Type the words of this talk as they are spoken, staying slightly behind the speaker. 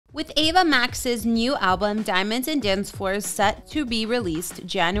With Ava Max's new album Diamonds Dancefloors set to be released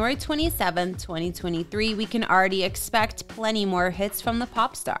January 27, 2023, we can already expect plenty more hits from the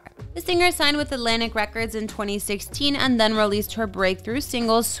pop star. The singer signed with Atlantic Records in 2016 and then released her breakthrough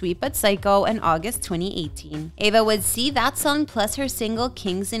single Sweet But Psycho in August 2018. Ava would see that song plus her single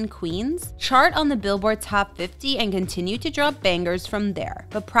Kings and Queens chart on the Billboard Top 50 and continue to drop bangers from there.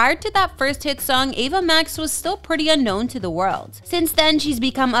 But prior to that first hit song, Ava Max was still pretty unknown to the world. Since then, she's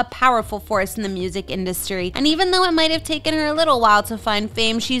become a powerful force in the music industry, and even though it might have taken her a little while to find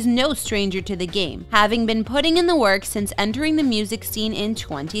fame, she's no stranger to the game, having been putting in the work since entering the music scene in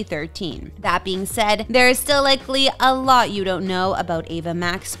 2013. That being said, there is still likely a lot you don't know about Ava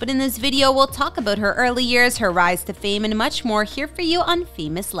Max, but in this video we'll talk about her early years, her rise to fame, and much more here for you on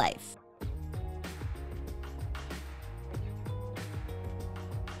Famous Life.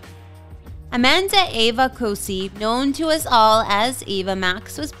 Amanda Ava Cosi, known to us all as Ava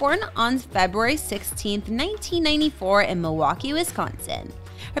Max, was born on February 16, 1994 in Milwaukee, Wisconsin.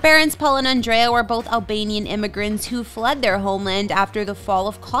 Her parents, Paul and Andrea, were both Albanian immigrants who fled their homeland after the fall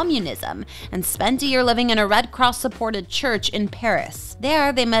of communism and spent a year living in a Red Cross-supported church in Paris.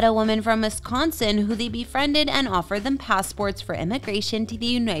 There, they met a woman from Wisconsin who they befriended and offered them passports for immigration to the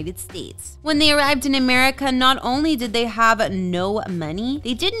United States. When they arrived in America, not only did they have no money,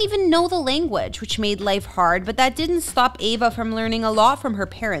 they didn't even know the language, which made life hard, but that didn't stop Ava from learning a lot from her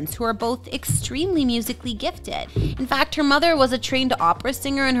parents, who are both extremely musically gifted. In fact, her mother was a trained opera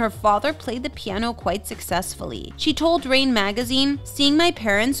singer and her father played the piano quite successfully. She told Rain magazine, "Seeing my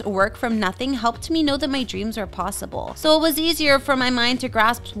parents work from nothing helped me know that my dreams are possible. So it was easier for my mind to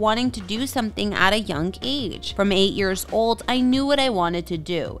grasp wanting to do something at a young age. From 8 years old, I knew what I wanted to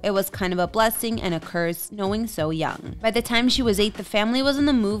do. It was kind of a blessing and a curse knowing so young." By the time she was 8, the family was on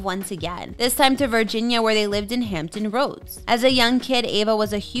the move once again, this time to Virginia, where they lived in Hampton Roads. As a young kid, Ava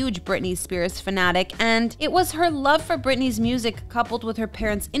was a huge Britney Spears fanatic, and it was her love for Britney's music coupled with her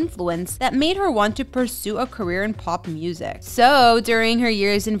parents' influence that made her want to pursue a career in pop music. So, during her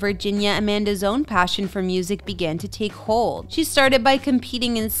years in Virginia, Amanda's own passion for music began to take hold. She started by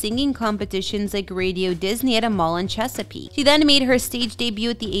competing in singing competitions like Radio Disney at a mall in Chesapeake. She then made her stage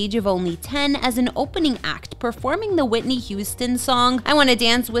debut at the age of only 10 as an opening act, performing the Whitney Houston song, "I Wanna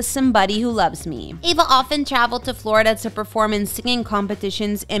Dance with Somebody Who Loves Me." Ava often traveled to Florida to perform in singing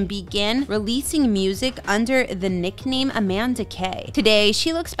competitions and began releasing music under the nickname Amanda K. Today,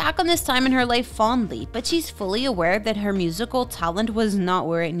 she looks back on this time in her life fondly, but she's fully aware that her musical talent was not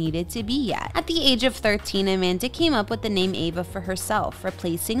where it needed to be yet. At the age of 13, Amanda came up with the name Ava for herself,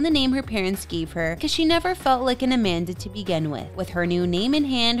 replacing the name her parents gave her because she never felt like an Amanda to begin with. With her new name in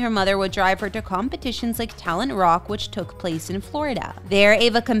hand, her mother would drive her to competitions like Talent Rock, which took place in Florida. There,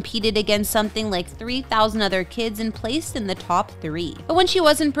 Ava competed against something like 3,000 other kids and placed in the top 3. But when she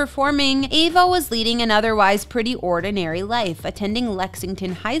wasn't performing, Ava was leading an otherwise pretty ordinary life, attending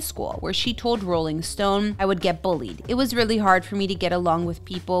Lexington High School, where she told Rolling Stone, "I would get bullied. It was really hard for me to get along with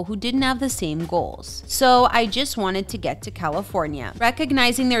people who didn't have the same goals. So I just wanted to get to California."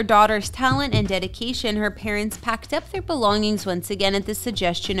 Recognizing their daughter's talent and dedication, her parents packed up their belongings once again at the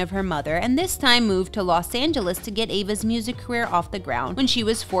suggestion of her mother, and this time moved to Los Angeles to get Ava's music career off the ground when she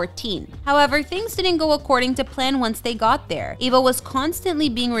was 14. However, things didn't go according to plan once they got there. Ava was constantly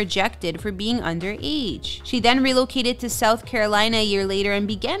being rejected for being underage. She then relocated to South Carolina a year later and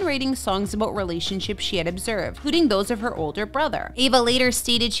began writing songs about relationships she had observed, including those of her older brother. Ava later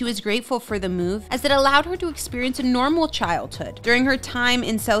stated she was grateful for the move as it allowed her to experience a normal childhood. During her time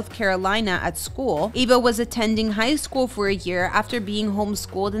in South Carolina at school, Ava was attending high school for a year after being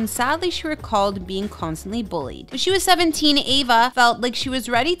homeschooled, and sadly she recalled being constantly bullied. When she was 17, Ava felt like she was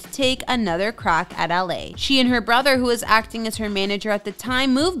ready to take another crack at LA. She and her brother, who was acting as her manager at the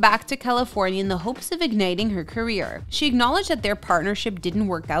time, moved back to California in the hopes of igniting her career. She acknowledged that their partnership didn't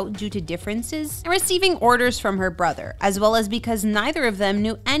work out due to differences in receiving orders from her brother, as well as because neither of them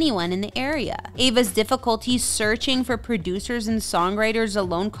knew anyone in the area. Ava's difficulties searching for producers and songwriters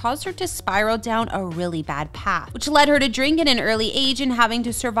alone caused her to spiral down a really bad path, which led her to drink at an early age and having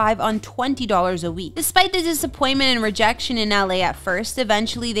to survive on $20 a week. Despite the disappointment and rejection in LA at first,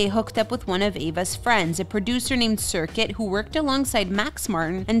 eventually they hooked up with one of Ava's friends, a producer named Circuit, who worked alongside Max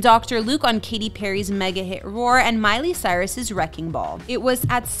Martin and Dr. Luke on Katy Perry's mega hit Roar and Miley Cyrus's Wrecking Ball. all. It was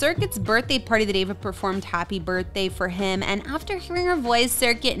at Circuit's birthday party that Ava performed Happy Birthday for him, and after hearing her voice,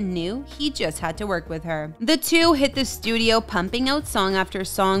 Circuit knew he just had to work with her. The two hit the studio pumping out song after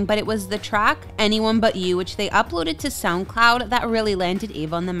song, but it was the track Anyone But You, which they uploaded to SoundCloud, that really landed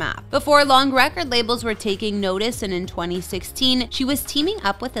Ava on the map. Before long, record labels were taking notice, and in 2016, she was teaming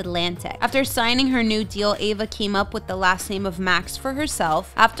up with Atlantic. After signing her new deal, Ava came up with the last name of Max for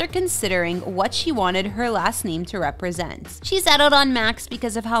herself after considering what she wanted her last name to represent. She settled on Max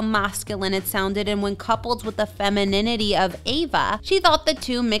because of how masculine it sounded, and when coupled with the femininity of Ava, she thought the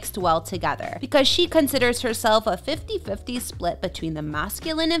two mixed well together because she considers herself a 50-50 split between the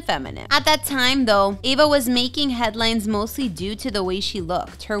masculine and feminine. At that time, though, Ava was making headlines mostly due to the way she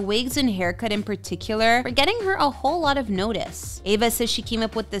looked. Her wigs and haircut in particular were getting her a whole lot of notice. Ava says she came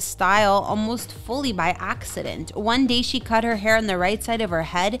up with this style almost fully by accident. One day she cut her hair on the right side of her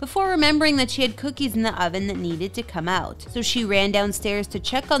head before remembering that she had cookies in the oven that needed to come out. So she ran downstairs to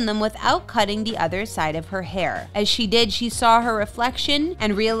check on them without cutting the other side of her hair. As she did, she saw her reflection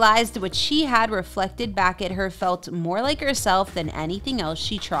and realized what she had reflected back at her felt more like herself than anything else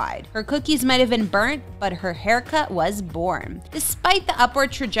she tried. Her cookies might have been burnt, but her haircut was born. Despite the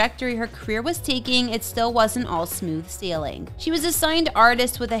upward trajectory her career was taking, it still wasn't all smooth sailing. She was a signed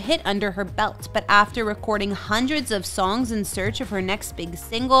artist with a hit under her belt, but after recording hundreds of songs in search of her next big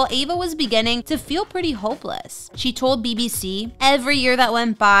single, Ava was beginning to feel pretty hopeless. She told BBC, "Every year that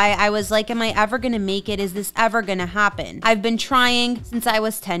went by, I was like, am I ever gonna make it? Is this ever gonna happen? I've been trying since I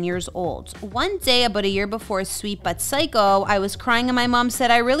was 10 years old. One day, about a year before Sweet But Psycho, I was crying and my mom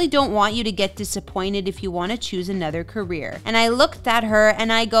said, I really don't want you to get disappointed if you want to choose another career. And I looked at her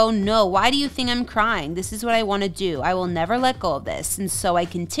and I go, no, why do you think I'm crying? This is what I want to do. I will never let go of this." And so I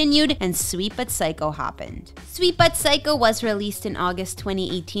continued, and Sweet But Psycho happened. Sweet But Psycho was released in August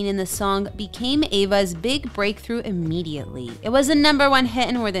 2018, and the song became Ava's big breakthrough immediately. It was a #1 hit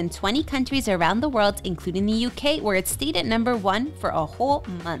in more than 20 countries around the world, including the UK, where it stayed at #1 for a whole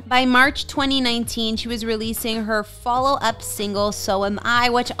month. By March 2019, she was releasing her follow-up single, So Am I,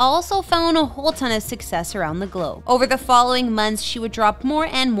 which also found a whole ton of success around the globe. Over the following months, she would drop more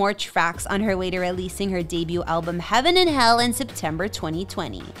and more tracks on her way to releasing her debut album, Heaven and Hell, in September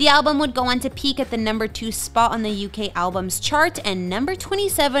 2020. The album would go on to peak at the #2 spot on the UK Albums Chart and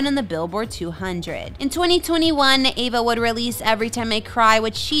 #27 on the Billboard 200. In 2021, Ava would release Every Time I Cry,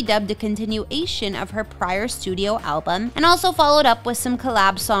 which she dubbed a continuation of her prior studio album, and also followed up with some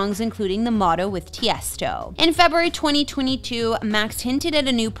collab songs, including The Motto with Tiesto. In February 2022, Max hinted at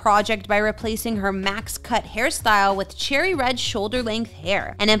a new project by replacing her Max cut hairstyle with cherry red shoulder-length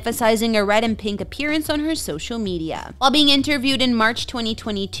hair, and emphasizing a red and pink appearance on her social media. While being interviewed in March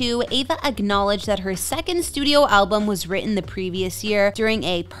 2022, Ava acknowledged that her second studio album was written the previous year during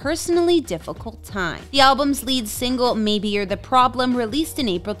a personally difficult time. The album's lead single, Maybe You're the Problem, released in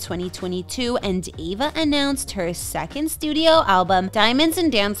April 2022, and Ava announced her second studio album, Diamonds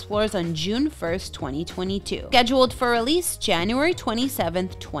Dancefloors, on June 1st, 2022, scheduled for release January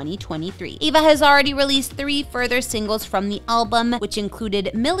 27th, 2023. Ava has already released 3 further singles from the album, which included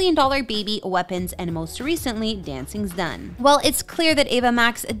 $1 Million Baby, Weapons, and most recently, Dancing's Done. Well, it's clear that Ava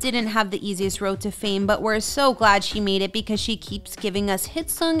Max didn't have the easiest road to fame, but we're so glad she made it because she keeps giving us hit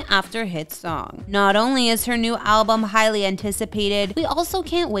song after hit song. Not only is her new album highly anticipated, we also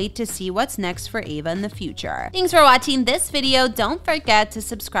can't wait to see what's next for Ava in the future. Thanks for watching this video. Don't forget to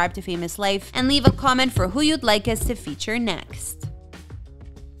subscribe to Famous Life and leave a comment for who you'd like us to feature next.